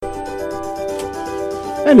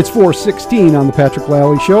And it's 4:16 on the Patrick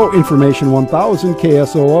Lally Show, Information 1000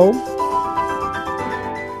 KSOO.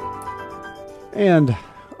 And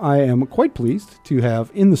I am quite pleased to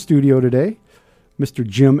have in the studio today Mr.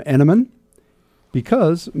 Jim Enneman,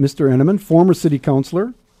 because Mr. Enneman, former city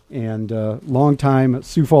councilor and longtime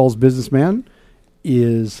Sioux Falls businessman,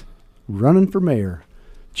 is running for mayor.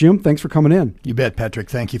 Jim, thanks for coming in. You bet, Patrick.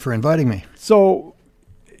 Thank you for inviting me. So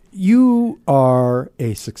you are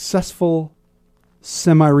a successful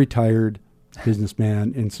semi-retired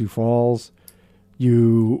businessman in Sioux Falls.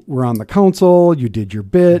 You were on the council. You did your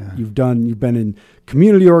bit. Yeah. You've been in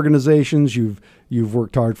community organizations. You've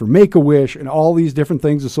worked hard for Make-A-Wish and all these different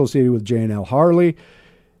things associated with J&L Harley.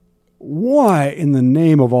 Why, in the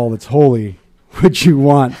name of all that's holy, would you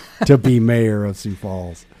want to be mayor of Sioux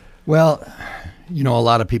Falls? Well, a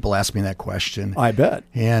lot of people ask me that question. I bet.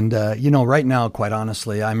 And, right now, quite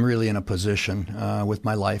honestly, I'm really in a position with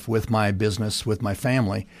my life, with my business, with my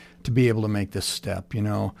family, to be able to make this step.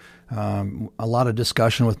 A lot of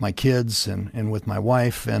discussion with my kids and with my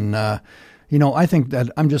wife. And, I think that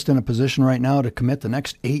I'm just in a position right now to commit the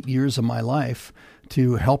next 8 years of my life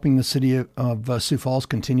to helping the city of Sioux Falls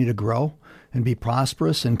continue to grow and be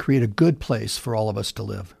prosperous and create a good place for all of us to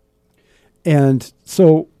live. And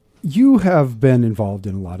so you have been involved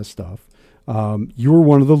in a lot of stuff. You were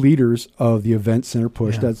one of the leaders of the Event Center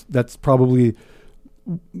push. Yeah. That's probably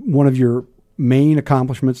one of your main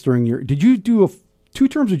accomplishments during your. Did you do 2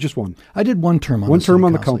 terms or just one? I did one term on one the term city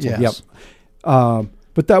on the council. council. Yes. Yep.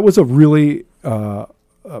 But that was a really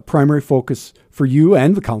primary focus for you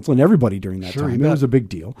and the council and everybody during that Sure, time. you It was bet. a big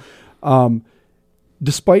deal.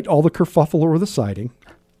 Despite all the kerfuffle over the siding.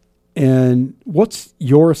 And what's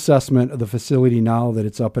your assessment of the facility now that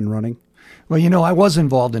it's up and running? Well, I was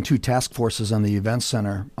involved in 2 task forces on the event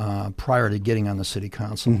center prior to getting on the city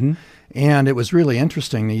council. Mm-hmm. And it was really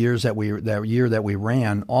interesting that year that we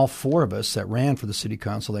ran, all 4 of us that ran for the city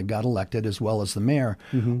council that got elected, as well as the mayor,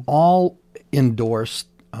 all endorsed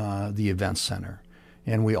the event center.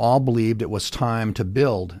 And we all believed it was time to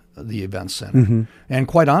build the event center. Mm-hmm. And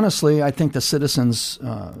quite honestly, I think the citizens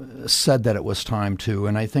said that it was time to.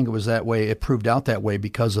 And I think it was that way. It proved out that way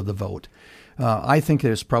because of the vote. I think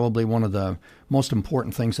it's probably one of the most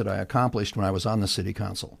important things that I accomplished when I was on the city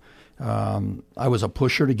council. I was a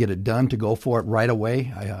pusher to get it done, to go for it right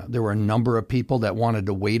away. There were a number of people that wanted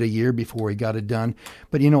to wait a year before we got it done.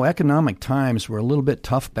 But, economic times were a little bit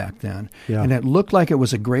tough back then. Yeah. And it looked like it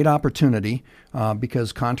was a great opportunity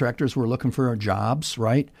because contractors were looking for jobs,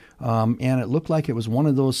 right? And it looked like it was one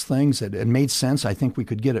of those things that it made sense. I think we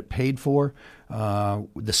could get it paid for.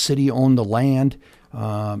 The city owned the land.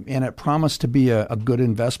 And it promised to be a good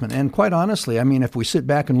investment. And quite honestly, if we sit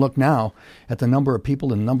back and look now at the number of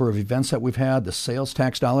people and the number of events that we've had, the sales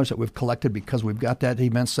tax dollars that we've collected because we've got that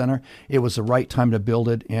event center, it was the right time to build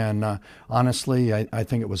it. And honestly, I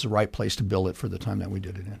think it was the right place to build it for the time that we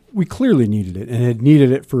did it in. We clearly needed it, and had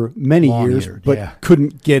needed it for many years, but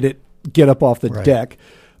couldn't get up off the deck.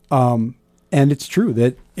 And it's true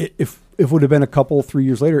that if it would have been 3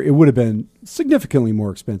 years later, it would have been significantly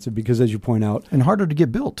more expensive because, as you point out, and harder to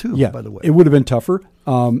get built too. By the way, it would have been tougher.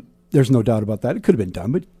 There's no doubt about that. It could have been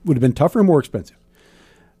done, but it would have been tougher and more expensive.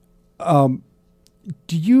 Do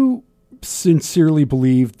you sincerely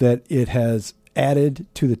believe that it has added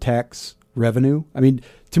to the tax revenue?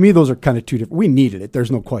 To me, those are kind of 2 different. We needed it.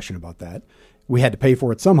 There's no question about that. We had to pay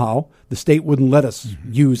for it somehow. The state wouldn't let us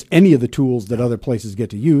use any of the tools that other places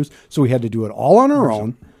get to use, so we had to do it all on our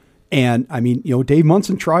own. And Dave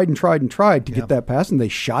Munson tried to get that passed, and they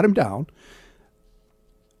shot him down.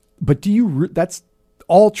 But that's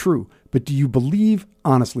all true. But do you believe,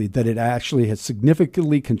 honestly, that it actually has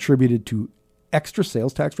significantly contributed to extra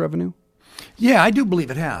sales tax revenue? Yeah, I do believe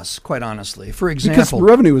it has, quite honestly. For example, because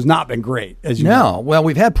revenue has not been great, as you know. No, well,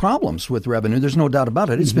 we've had problems with revenue. There's no doubt about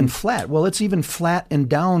it. It's been flat. Well, it's even flat and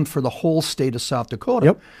down for the whole state of South Dakota.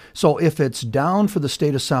 Yep. So if it's down for the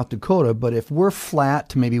state of South Dakota, but if we're flat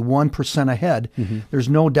to maybe 1% ahead, there's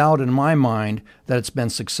no doubt in my mind that it's been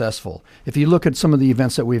successful. If you look at some of the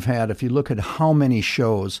events that we've had, if you look at how many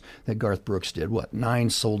shows that Garth Brooks did, 9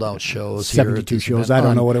 sold-out shows 72 here at shows. Event. I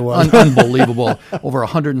don't know what it was. Unbelievable. Over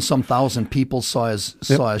 100 and some thousand people saw his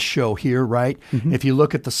show here, right? If you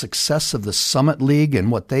look at the success of the Summit League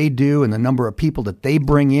and what they do and the number of people that they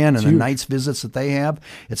bring in and the night's visits that they have,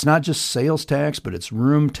 it's not just sales tax, but it's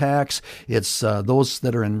room tax. It's those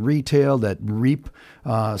that are in retail that reap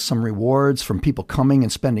some rewards from people coming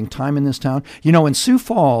and spending time in this town. You know, in Sioux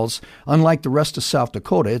Falls, unlike the rest of South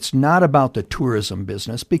Dakota, it's not about the tourism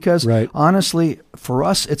business because honestly, for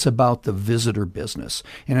us, it's about the visitor business.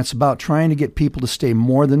 And it's about trying to get people to stay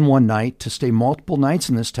more than one night, to stay multiple nights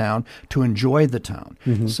in this town, to enjoy the town.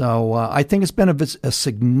 So I think it's been a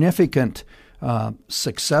significant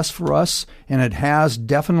success for us, and it has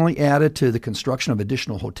definitely added to the construction of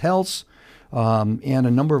additional hotels and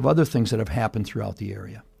a number of other things that have happened throughout the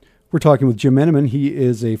area. We're talking with Jim Meneman. He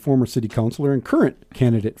is a former city councilor and current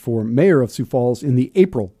candidate for mayor of Sioux Falls in the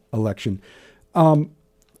April election. I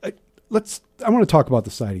want to talk about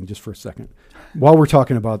the siding just for a second. While we're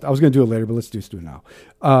talking about, I was going to do it later, but let's just do it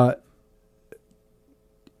now.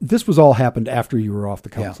 This was all happened after you were off the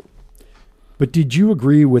council. Yeah. But did you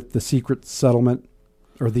agree with the secret settlement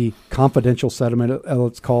or the confidential settlement, as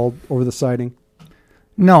it's called, over the siding?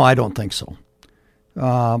 No, I don't think so.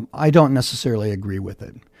 I don't necessarily agree with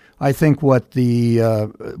it. I think what the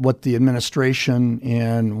administration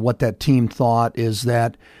and what that team thought is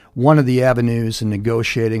that one of the avenues in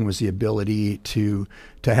negotiating was the ability to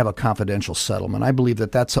have a confidential settlement. I believe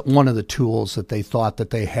that that's one of the tools that they thought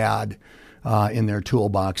that they had in their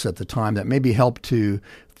toolbox at the time that maybe helped to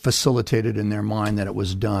facilitate it in their mind that it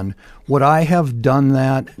was done. Would I have done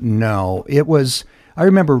that? No. It was. I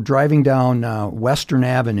remember driving down Western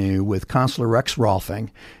Avenue with Councilor Rex Rolfing,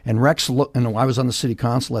 and I was on the city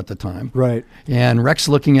council at the time. Right. And Rex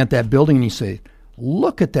looking at that building, and he said,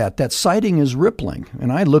 "Look at that! That siding is rippling."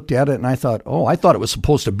 And I looked at it, and I thought, I thought it was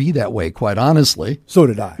supposed to be that way. Quite honestly. So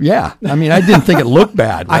did I. Yeah. I mean, I didn't think it looked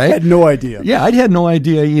bad. Right? I had no idea. Yeah, I had no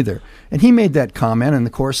idea either. And he made that comment, and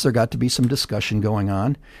of course, there got to be some discussion going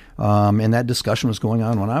on. And that discussion was going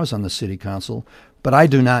on when I was on the city council. But I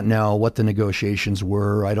do not know what the negotiations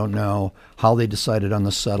were. I don't know how they decided on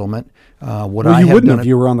the settlement. You wouldn't have if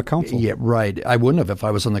you were on the council. Yeah, right. I wouldn't have if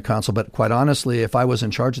I was on the council. But quite honestly, if I was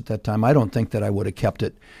in charge at that time, I don't think that I would have kept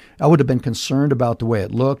it. I would have been concerned about the way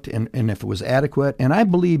it looked and if it was adequate. And I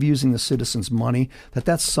believe using the citizens' money,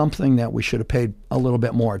 that's something that we should have paid a little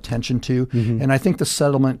bit more attention to. Mm-hmm. And I think the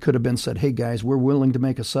settlement could have been said, hey, guys, we're willing to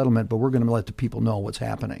make a settlement, but we're going to let the people know what's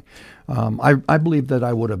happening. I believe that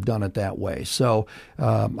I would have done it that way. So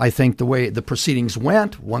I think the way the proceedings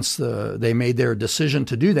went, once they made their decision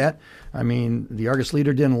to do that, I mean, the Argus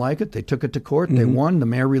Leader didn't like it. They took it to court. Mm-hmm. They won. The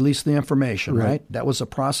mayor released the information, right? That was a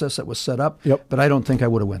process that was set up. Yep. But I don't think I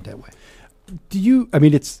would have went that way.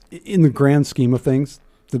 It's in the grand scheme of things,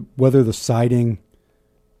 whether the siding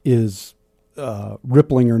is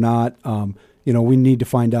rippling or not, we need to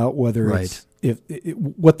find out whether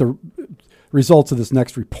what the results of this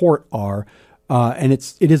next report are. And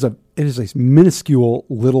it is a minuscule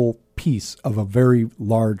little piece of a very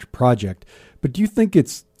large project. But do you think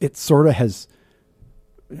it sort of has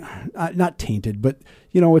not tainted, but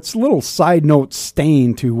it's a little side note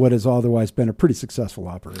stain to what has otherwise been a pretty successful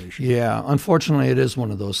operation? Yeah, unfortunately, it is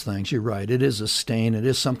one of those things. You're right. It is a stain. It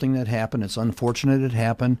is something that happened. It's unfortunate it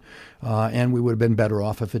happened, and we would have been better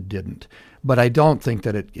off if it didn't. But I don't think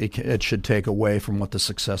that it should take away from what the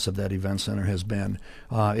success of that event center has been.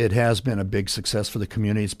 It has been a big success for the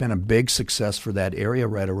community. It's been a big success for that area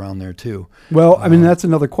right around there too. Well, that's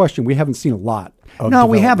another question. We haven't seen a lot of No,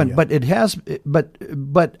 we haven't. Yet. But it has.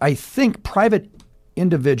 But I think private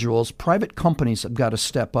individuals, private companies have got to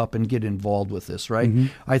step up and get involved with this, right? Mm-hmm.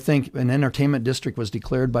 I think an entertainment district was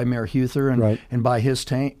declared by Mayor Huther and by his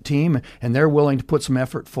team, and they're willing to put some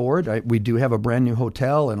effort forward. We do have a brand new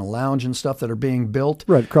hotel and a lounge and stuff that are being built.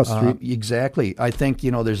 Right, across the street. Exactly. I think,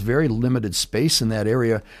 there's very limited space in that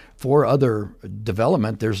area for other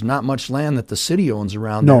development. There's not much land that the city owns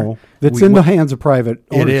around there. No, it's in the hands of private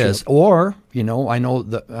ownership. It is. Or, I know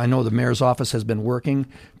the mayor's office has been working,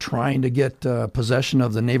 trying to get possession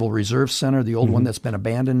of the Naval Reserve Center, the old one that's been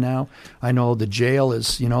abandoned now. I know the jail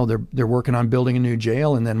is, they're working on building a new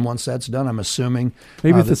jail, and then once that's done, I'm assuming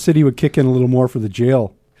maybe if the city would kick in a little more for the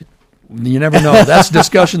jail. You never know. That's a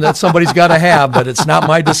discussion that somebody's got to have, but it's not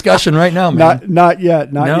my discussion right now, man. Not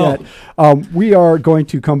yet. We are going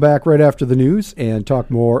to come back right after the news and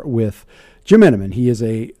talk more with Jim Meneman. He is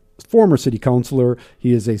a former city councilor.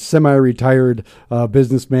 He is a semi-retired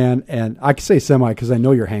businessman, and I can say semi because I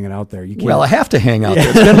know you're hanging out there. You can't. Well, I have to hang out there.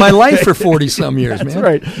 It's been my life for 40-some years, That's man.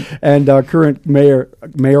 That's right. And current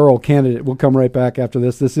mayoral candidate. We'll come right back after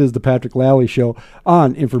this. This is the Patrick Lally Show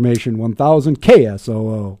on Information 1000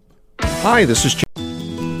 KSOO. Hi, this is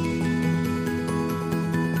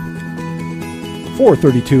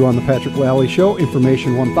 4:32 on the Patrick Lally Show,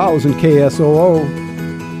 Information 1000 KSOO.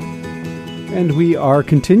 And we are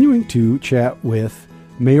continuing to chat with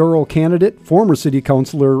mayoral candidate, former city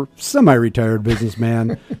councilor, semi-retired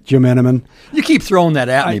businessman, Jim Enneman. You keep throwing that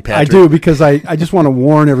at me, I Patrick. do, because I just want to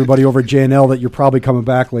warn everybody over at JNL that you're probably coming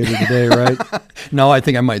back later today, right? No, I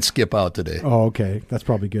think I might skip out today. Oh, okay. That's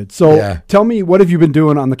probably good. So Tell me, what have you been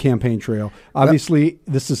doing on the campaign trail? Obviously,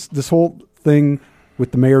 this whole thing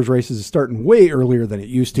with the mayor's races is starting way earlier than it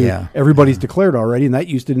used to. Yeah. Everybody's declared already, and that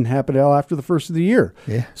didn't happen until after the first of the year.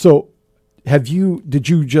 Yeah. So did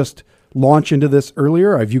you just launch into this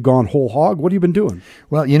earlier? Have you gone whole hog? What have you been doing?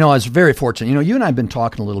 Well, I was very fortunate. You and I have been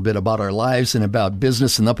talking a little bit about our lives and about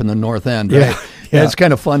business and up in the North End, right? Yeah. It's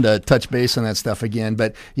kind of fun to touch base on that stuff again.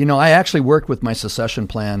 But, I actually worked with my succession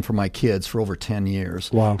plan for my kids for over 10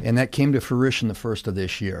 years. Wow. And that came to fruition the first of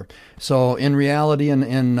this year. So in reality,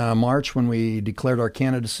 in March, when we declared our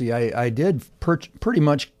candidacy, I did pretty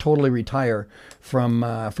much totally retire from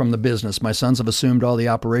the business. My sons have assumed all the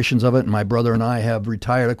operations of it, and my brother and I have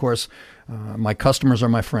retired. Of course, my customers are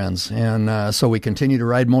my friends, and so we continue to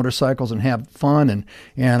ride motorcycles and have fun.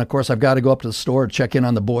 And of course, I've got to go up to the store to check in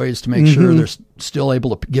on the boys to make sure they're still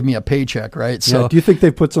able to give me a paycheck, right? So, do you think they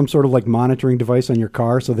put some sort of like monitoring device on your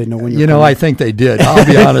car so they know when you're coming? I think they did. I'll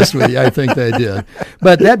be honest with you. I think they did.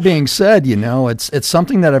 But that being said, it's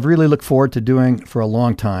something that I've really looked forward to doing for a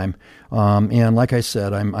long time. And like I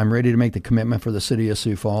said, I'm ready to make the commitment for the city of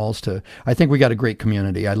Sioux Falls. I think we got a great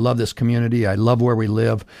community. I love this community. I love where we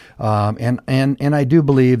live. And I do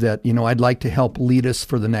believe that, I'd like to help lead us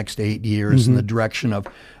for the next 8 years in the direction of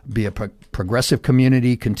be a progressive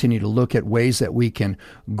community, continue to look at ways that we can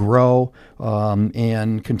grow,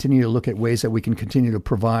 and continue to look at ways that we can continue to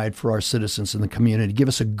provide for our citizens in the community, give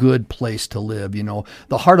us a good place to live.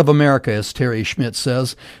 The heart of America, as Terry Schmidt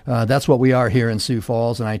says, that's what we are here in Sioux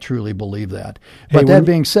Falls, and I truly believe that. But that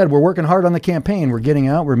being said, we're working hard on the campaign. We're getting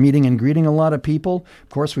out, we're meeting and greeting a lot of people. Of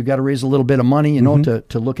course, we've got to raise a little bit of money,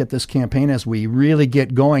 to look at this campaign as we really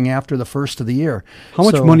get going after the first of the year. How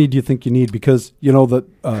much money do you think you need? Because,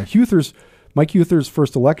 Mike Huther's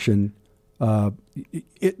first election,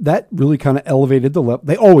 that really kind of elevated the level.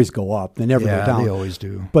 They always go up. They never go down. They always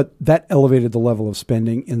do. But that elevated the level of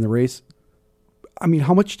spending in the race. I mean,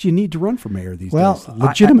 how much do you need to run for mayor these days?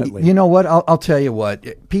 Legitimately. You know what? I'll tell you what.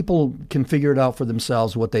 People can figure it out for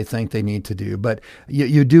themselves what they think they need to do. But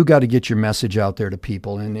you do got to get your message out there to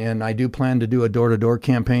people. And I do plan to do a door-to-door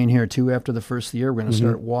campaign here, too, after the first of the year. We're going to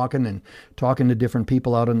start walking and talking to different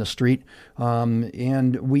people out on the street.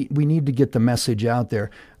 And we need to get the message out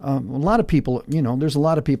there. A lot of people, there's a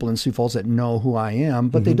lot of people in Sioux Falls that know who I am,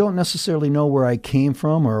 but they don't necessarily know where I came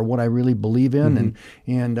from or what I really believe in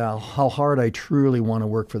and how hard I truly want to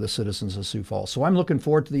work for the citizens of Sioux Falls. So I'm looking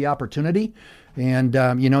forward to the opportunity. And,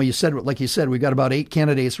 you said, we've got about 8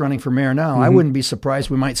 candidates running for mayor now. I wouldn't be surprised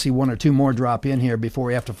we might see 1 or 2 more drop in here before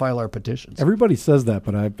we have to file our petitions. Everybody says that,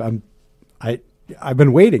 but I've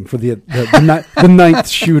been waiting for the ninth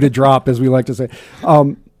shoe to drop, as we like to say.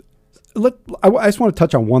 I just want to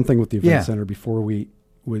touch on one thing with the event center before we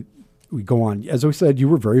go on. As I said, you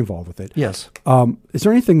were very involved with it. Yes. Is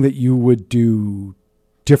there anything that you would do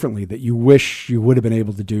differently that you wish you would have been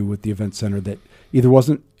able to do with the event center that either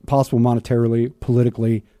wasn't possible monetarily,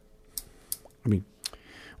 politically?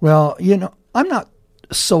 Well, I'm not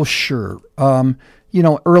so sure.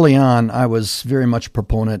 Early on, I was very much a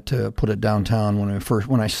proponent to put it downtown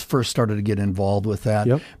when I first started to get involved with that.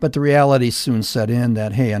 Yep. But the reality soon set in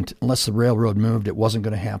that, hey, unless the railroad moved, it wasn't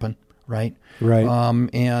going to happen, right? Right.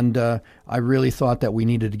 And I really thought that we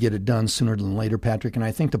needed to get it done sooner than later, Patrick. And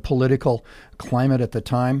I think the political climate at the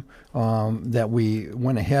time that we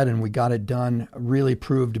went ahead and we got it done really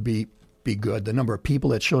proved to be good. The number of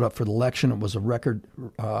people that showed up for the election, it was a record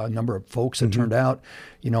number of folks that turned out.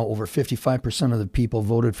 Over 55% of the people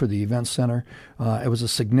voted for the event center. It was a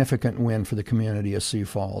significant win for the community of Sioux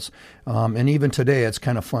Falls. And even today, it's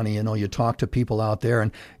kind of funny. You talk to people out there,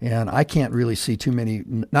 and I can't really see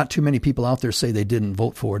not too many people out there say they didn't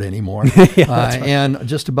vote for it anymore. Right. And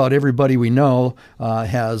just about everybody we know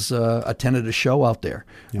has attended a show out there.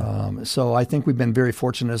 Yeah. So I think we've been very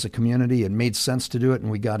fortunate as a community. It made sense to do it,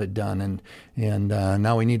 and we got it done. And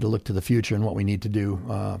now we need to look to the future and what we need to do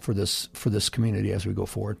for this community as we go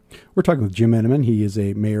forward. We're talking with Jim Enneman. He is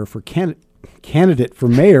a mayor for candidate for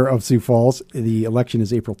mayor of Sioux Falls. The election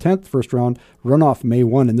is April 10th, first round, runoff May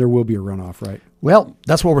 1, and there will be a runoff, right? Well,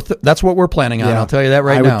 that's what we're planning on. Yeah, I'll tell you that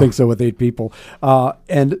right now. I would think so with 8 people.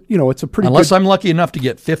 And it's a pretty unless I'm lucky enough to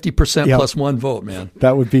get 50% plus 1 vote, man.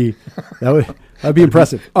 That would be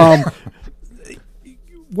impressive. What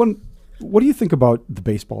do you think about the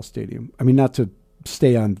baseball stadium? I mean, not to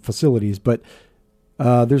stay on facilities, but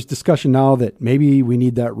there's discussion now that maybe we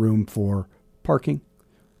need that room for parking.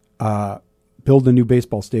 build a new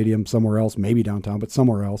baseball stadium somewhere else, maybe downtown, but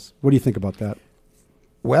somewhere else. What do you think about that?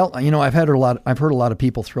 Well, I've heard a lot of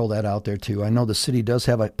people throw that out there too. I know the city does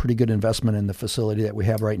have a pretty good investment in the facility that we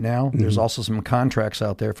have right now. Mm-hmm. There's also some contracts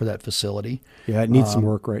out there for that facility. Yeah, it needs some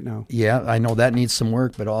work right now. Yeah, I know that needs some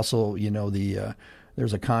work, but also,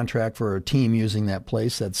 there's a contract for a team using that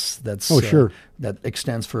place that's sure. That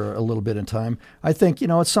extends for a little bit of time. I think,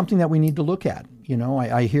 it's something that we need to look at.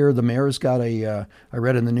 I hear the mayor's got I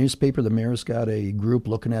read in the newspaper, the mayor's got a group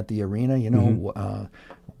looking at the arena, mm-hmm.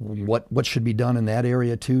 What should be done in that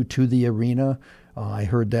area to the arena. I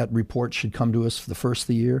heard that report should come to us for the first of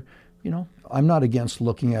the year. I'm not against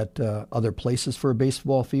looking at other places for a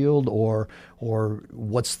baseball field or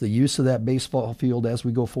what's the use of that baseball field as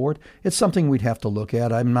we go forward. It's something we'd have to look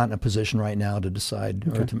at. I'm not in a position right now to decide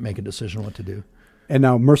or to make a decision what to do. And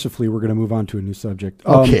now, mercifully, we're going to move on to a new subject.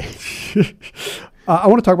 Okay. I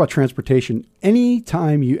want to talk about transportation.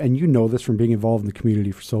 Anytime and you know this from being involved in the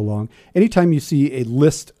community for so long, anytime you see a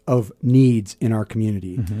list of needs in our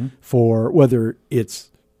community mm-hmm. for whether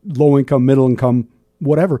it's low income, middle income,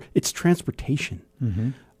 whatever, it's transportation.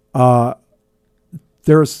 Mm-hmm.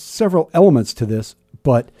 There are several elements to this,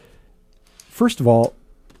 but first of all,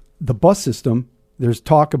 the bus system, there's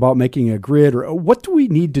talk about making a grid, or what do we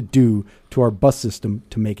need to do to our bus system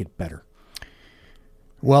to make it better?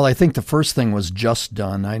 Well, I think the first thing was just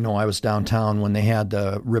done. I know I was downtown when they had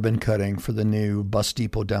the ribbon cutting for the new bus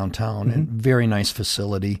depot downtown. Mm-hmm. And very nice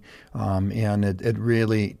facility, and it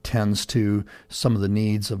really tends to some of the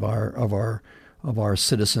needs of our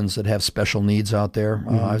citizens that have special needs out there.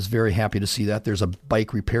 Mm-hmm. I was very happy to see that. There's a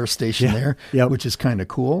bike repair station there, yep. which is kind of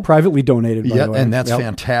cool. Privately donated, by the way. And that's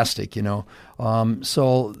fantastic,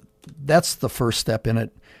 So that's the first step in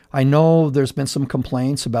it. I know there's been some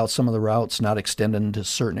complaints about some of the routes not extending to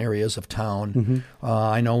certain areas of town. Mm-hmm.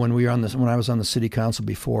 I know when I was on the city council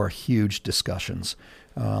before, huge discussions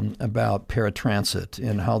about paratransit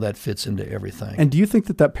and how that fits into everything. And do you think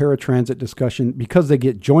that paratransit discussion, because they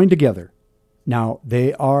get joined together, now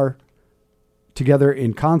they are together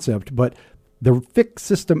in concept, but the FIC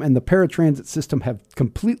system and the paratransit system have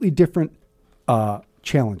completely different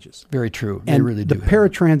challenges. Very true. They really do. The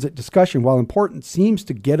paratransit discussion, while important, seems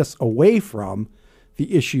to get us away from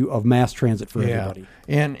the issue of mass transit for everybody.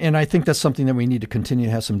 And I think that's something that we need to continue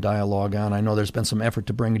to have some dialogue on. I know there's been some effort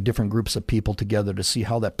to bring different groups of people together to see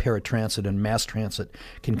how that paratransit and mass transit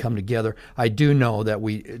can come together. I do know that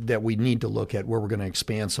we need to look at where we're going to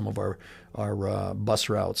expand some of our bus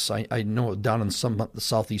routes. I know down in the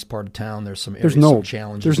southeast part of town, there's some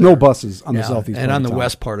challenges. There's no buses on the southeast part and on of the town.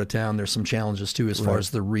 West part of town, there's some challenges too as far as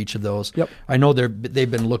the reach of those. Yep. I know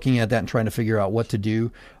they've been looking at that and trying to figure out what to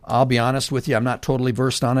do. I'll be honest with you, I'm not totally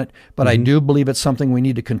versed on it, but mm-hmm. I do believe it's something we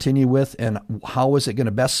need to continue with. And how is it going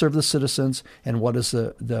to best serve the citizens? And what is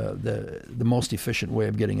the most efficient way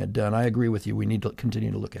of getting it done? I agree with you. We need to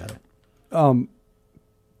continue to look at it.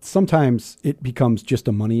 Sometimes it becomes just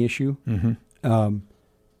a money issue. Mm-hmm.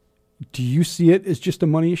 Do you see it as just a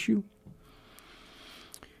money issue?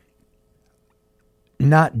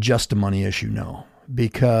 Not just a money issue, no.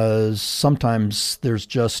 Because sometimes there's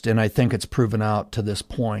and I think it's proven out to this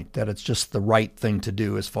point that it's just the right thing to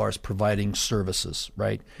do as far as providing services,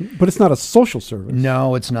 right? But it's not a social service.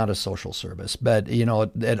 No, it's not a social service. But,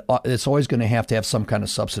 it's always going to have some kind of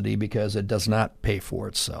subsidy because it does not pay for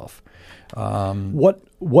itself.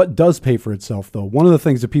 What does pay for itself, though? One of the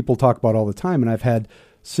things that people talk about all the time, and I've had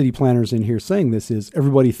city planners in here saying this, is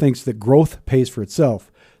everybody thinks that growth pays for itself.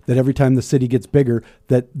 That every time the city gets bigger,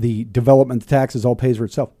 that the development, the taxes all pays for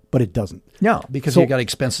itself, but it doesn't. No, because you got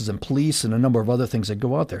expenses in police and a number of other things that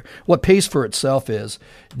go out there. What pays for itself is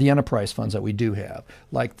the enterprise funds that we do have,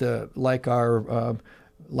 like the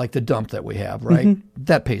dump that we have, right? Mm-hmm.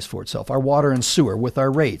 That pays for itself. Our water and sewer, with our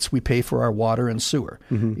rates, we pay for our water and sewer.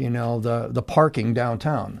 Mm-hmm. The parking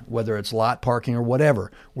downtown, whether it's lot parking or whatever,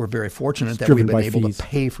 we're very fortunate that we've been able to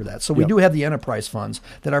pay for that. So we do have the enterprise funds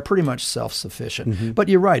that are pretty much self-sufficient. Mm-hmm. But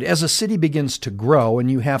you're right. As a city begins to grow and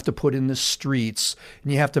you have to put in the streets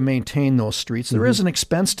and you have to maintain those streets, there is an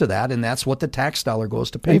expense to that, and that's what the tax dollar goes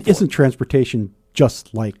to pay for. Isn't transportation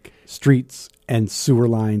just like streets and sewer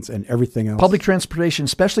lines and everything else? Public transportation,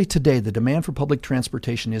 especially today, the demand for public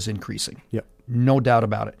transportation is increasing. Yep. No doubt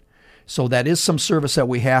about it. So that is some service that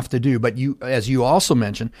we have to do. But as you also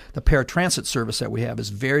mentioned, the paratransit service that we have is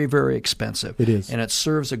very, very expensive. It is. And it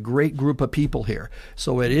serves a great group of people here.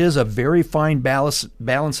 So it is a very fine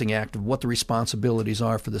balancing act of what the responsibilities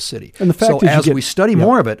are for the city. And the fact as we study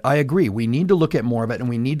more of it, I agree. We need to look at more of it, and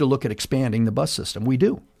we need to look at expanding the bus system. We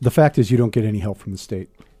do. The fact is you don't get any help from the state.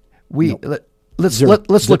 Let's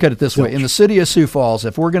look at it this way. In the city of Sioux Falls,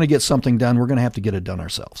 if we're going to get something done, we're going to have to get it done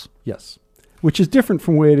ourselves. Yes. which is different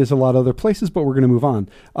from the way it is a lot of other places, but we're going to move on.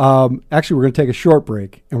 Actually, we're going to take a short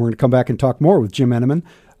break, and we're going to come back and talk more with Jim Enneman,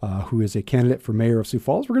 who is a candidate for mayor of Sioux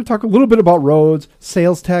Falls. We're going to talk a little bit about roads,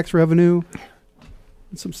 sales tax revenue,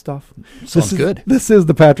 and some stuff. Sounds good. This is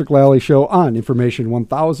the Patrick Lally Show on Information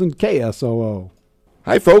 1000 KSOO.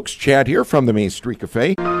 Hi, folks. Chad here from the Main Street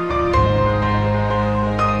Cafe.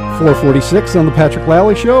 446 on the Patrick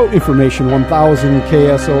Lally Show, Information 1000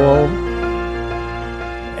 KSOO.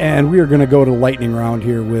 And we are going to go to lightning round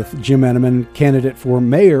here with Jim Enneman, candidate for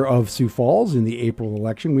mayor of Sioux Falls in the April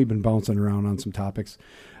election. We've been bouncing around on some topics.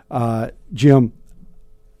 Jim,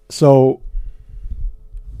 so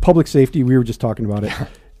public safety, we were just talking about it.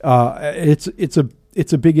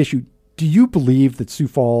 It's a big issue. Do you believe that Sioux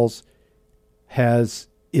Falls is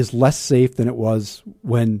less safe than it was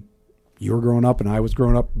when you were growing up and I was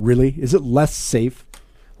growing up? Really? Is it less safe?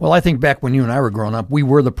 Well, I think back when you and I were growing up, we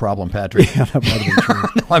were the problem, Patrick. Yeah, that might have been true.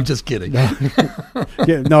 No, I'm just kidding.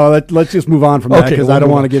 Let's just move on from that because I don't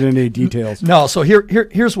want to get into any details. No, so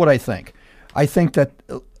here's what I think. I think that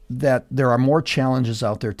there are more challenges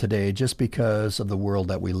out there today just because of the world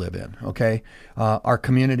that we live in, okay? Our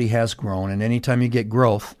community has grown, and anytime you get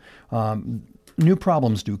growth, new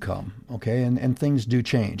problems do come, okay, and things do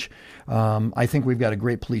change. I think we've got a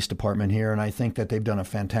great police department here, and I think that they've done a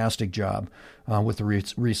fantastic job with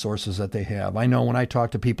the resources that they have. I know when I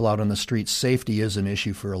talk to people out on the streets, safety is an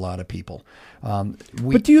issue for a lot of people.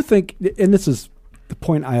 But do you think, and this is the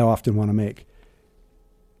point I often want to make,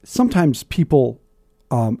 sometimes people,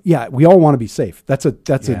 we all want to be safe. That's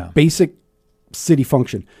a basic city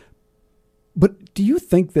function. But do you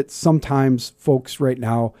think that sometimes folks right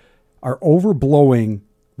now are overblowing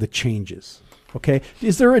the changes? Okay.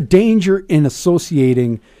 Is there a danger in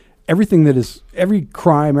associating every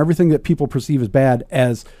crime, everything that people perceive as bad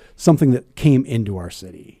as something that came into our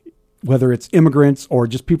city, whether it's immigrants or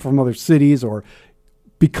just people from other cities or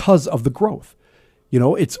because of the growth? You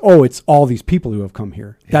know, it's all these people who have come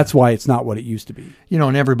here. Yeah. That's why it's not what it used to be. You know,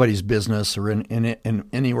 in everybody's business or in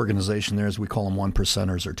any organization, we call them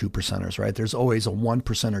 1%ers or 2%ers, right? There's always a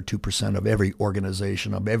 1% or 2% of every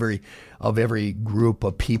organization, of every group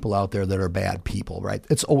of people out there that are bad people, right?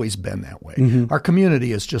 It's always been that way. Mm-hmm. Our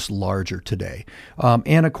community is just larger today,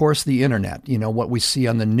 and of course the internet. You know what we see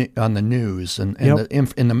on the news and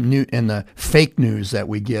the fake news that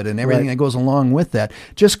we get and everything that goes along with that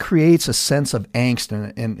just creates a sense of angst.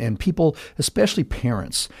 And people, especially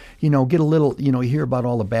parents, get a little, you hear about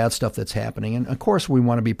all the bad stuff that's happening. And of course, we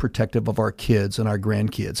want to be protective of our kids and our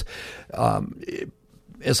grandkids.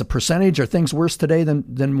 As a percentage, are things worse today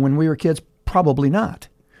than when we were kids? Probably not.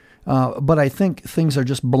 But I think things are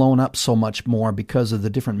just blown up so much more because of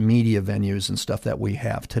the different media venues and stuff that we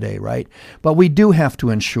have today, right? But we do have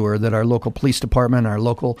to ensure that our local police department, our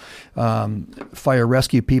local fire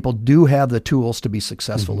rescue people do have the tools to be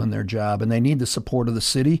successful in their job, and they need the support of the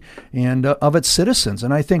city and of its citizens.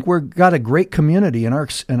 And I think we've got a great community, and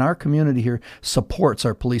our community here supports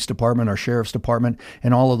our police department, our sheriff's department,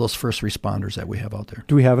 and all of those first responders that we have out there.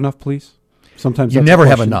 Do we have enough police? Sometimes you never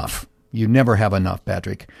have enough. You never have enough,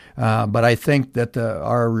 Patrick. But I think that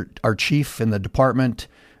our chief in the department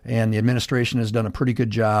and the administration has done a pretty good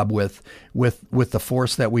job with the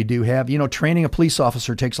force that we do have. Training a police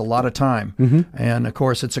officer takes a lot of time. And, of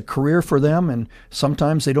course, it's a career for them, and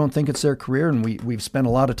sometimes they don't think it's their career, and we've spent a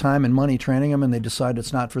lot of time and money training them, and they decide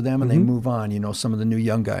it's not for them, and they move on, some of the new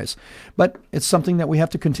young guys. But it's something that we have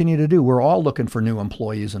to continue to do. We're all looking for new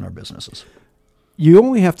employees in our businesses. You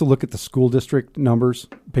only have to look at the school district numbers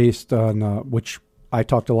based on which I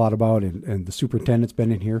talked a lot about, and the superintendent's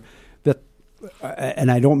been in here.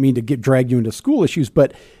 And I don't mean to drag you into school issues,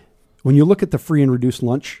 but when you look at the free and reduced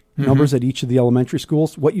lunch numbers at each of the elementary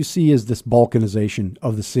schools, what you see is this balkanization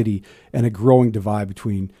of the city and a growing divide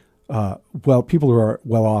between people who are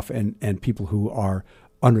well off and people who are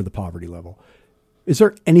under the poverty level. Is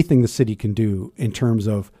there anything the city can do in terms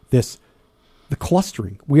of this? The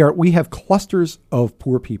clustering. We have clusters of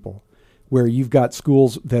poor people where you've got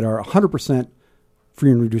schools that are 100% free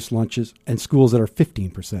and reduced lunches and schools that are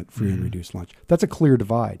 15% free and reduced lunch. That's a clear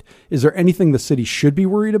divide. Is there anything the city should be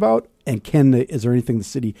worried about? And is there anything the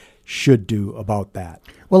city should do about that?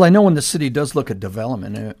 Well, I know when the city does look at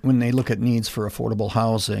development, when they look at needs for affordable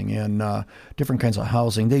housing and different kinds of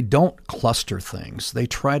housing, they don't cluster things. They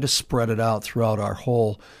try to spread it out throughout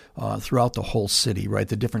throughout the whole city, right?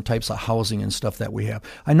 The different types of housing and stuff that we have.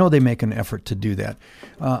 I know they make an effort to do that.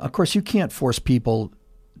 Of course, you can't force people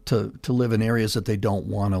to live in areas that they don't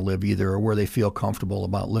want to live either, or where they feel comfortable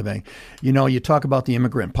about living. You know, you talk about the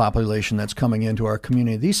immigrant population that's coming into our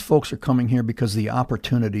community. These folks are coming here because of the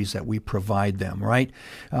opportunities that we provide them, right?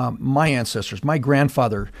 My ancestors, my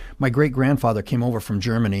great-grandfather came over from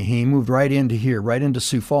Germany. He moved right into here, right into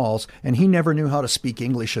Sioux Falls, and he never knew how to speak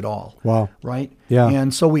English at all. Wow. Right? Yeah.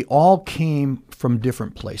 And so we all came from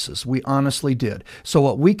different places. We honestly did. So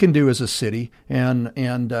what we can do as a city, and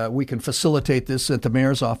we can facilitate this at the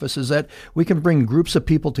mayor's office, is that we can bring groups of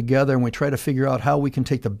people together and we try to figure out how we can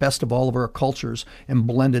take the best of all of our cultures and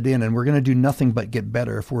blend it in. And we're going to do nothing but get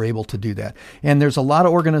better if we're able to do that. And there's a lot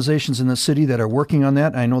of organizations in the city that are working on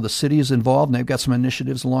that. I know the city is involved, and they've got some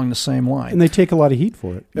initiatives along the same line. And they take a lot of heat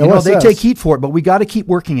for it. You know, they take heat for it, but we got to keep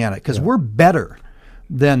working at it, because we're better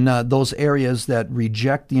than those areas that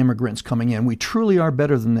reject the immigrants coming in. We truly are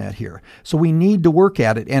better than that here. So we need to work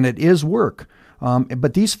at it, and it is work.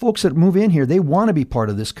 But these folks that move in here, they want to be part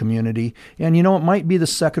of this community. And, you know, it might be the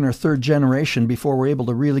second or third generation before we're able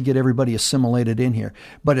to really get everybody assimilated in here.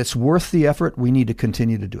 But it's worth the effort. We need to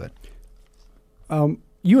continue to do it.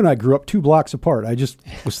 You and I grew up 2 blocks apart. I just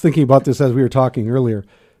was thinking about this as we were talking earlier.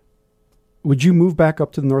 Would you move back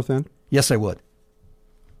up to the North End? Yes, I would.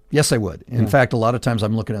 Yes, I would. In fact, a lot of times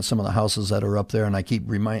I'm looking at some of the houses that are up there, and I keep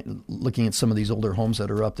looking at some of these older homes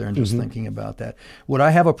that are up there and just thinking about that. Would I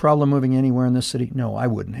have a problem moving anywhere in this city? No, I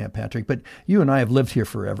wouldn't have, Patrick. But you and I have lived here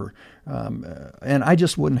forever, and I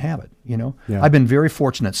just wouldn't have it, you know. Yeah. I've been very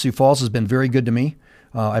fortunate. Sioux Falls has been very good to me.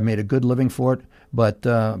 I made a good living for it. But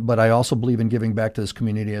I also believe in giving back to this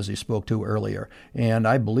community, as you spoke to earlier. And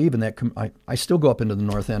I believe in that. I still go up into the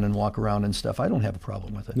North End and walk around and stuff. I don't have a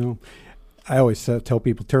problem with it. No. I always tell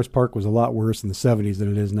people Terrace Park was a lot worse in the 70s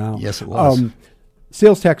than it is now. Yes, it was.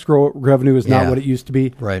 Sales tax revenue is not what it used to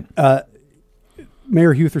be. Right.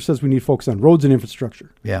 Mayor Huther says we need to focus on roads and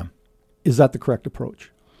infrastructure. Yeah. Is that the correct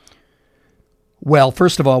approach? Well,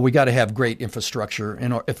 first of all, we got to have great infrastructure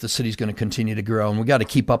if the city's going to continue to grow, and we got to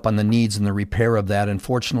keep up on the needs and the repair of that. And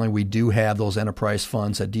fortunately, we do have those enterprise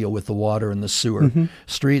funds that deal with the water and the sewer.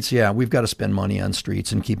 Streets, we've got to spend money on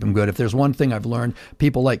streets and keep them good. If there's one thing I've learned,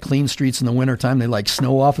 people like clean streets in the wintertime. They like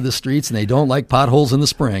snow off of the streets, and they don't like potholes in the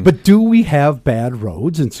spring. But do we have bad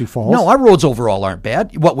roads in Sioux Falls? No, our roads overall aren't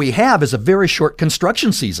bad. What we have is a very short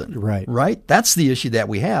construction season. Right. That's the issue that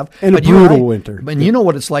we have. And a brutal winter. And you know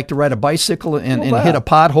what it's like to ride a bicycle and hit a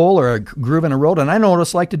pothole or a groove in a road. And I know what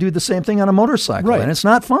it's like to do the same thing on a motorcycle. Right. And it's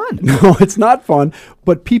not fun. No, it's not fun.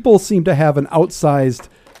 But people seem to have an outsized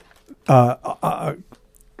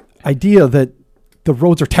idea that the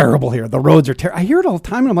roads are terrible here. The roads are terrible. I hear it all the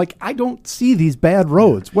time, and I'm like, I don't see these bad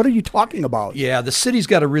roads. What are you talking about? Yeah, the city's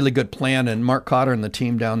got a really good plan, and Mark Cotter and the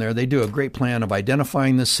team down there, they do a great plan of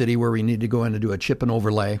identifying the city where we need to go in and do a chip and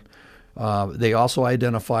overlay. They also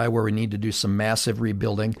identify where we need to do some massive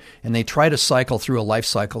rebuilding, and they try to cycle through a life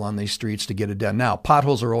cycle on these streets to get it done. Now,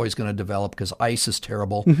 potholes are always going to develop because ice is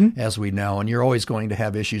terrible, as we know, and you're always going to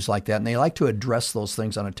have issues like that. And they like to address those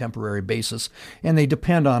things on a temporary basis, and they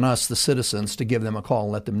depend on us, the citizens, to give them a call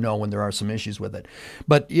and let them know when there are some issues with it.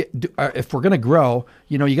 But if we're going to grow,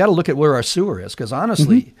 you got to look at where our sewer is, because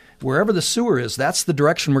honestly, wherever the sewer is, that's the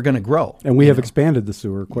direction we're going to grow. And we have expanded the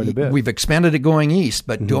sewer quite a bit. We've expanded it going east,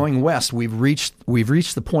 but going west, we've reached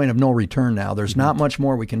the point of no return now. There's not much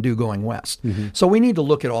more we can do going west. So we need to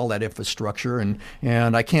look at all that infrastructure, and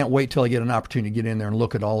I can't wait till I get an opportunity to get in there and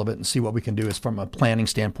look at all of it and see what we can do is from a planning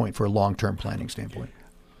standpoint, for a long-term planning standpoint.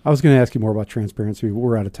 I was going to ask you more about transparency, but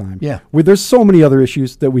we're out of time. Yeah. There's so many other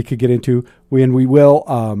issues that we could get into, and we will.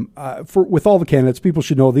 With all the candidates, people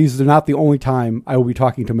should know these are not the only time I will be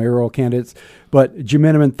talking to mayoral candidates. But Jim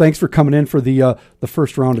Miniman, thanks for coming in for the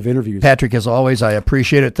first round of interviews. Patrick, as always, I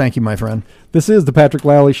appreciate it. Thank you, my friend. This is the Patrick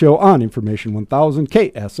Lally Show on Information 1000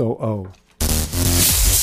 KSOO.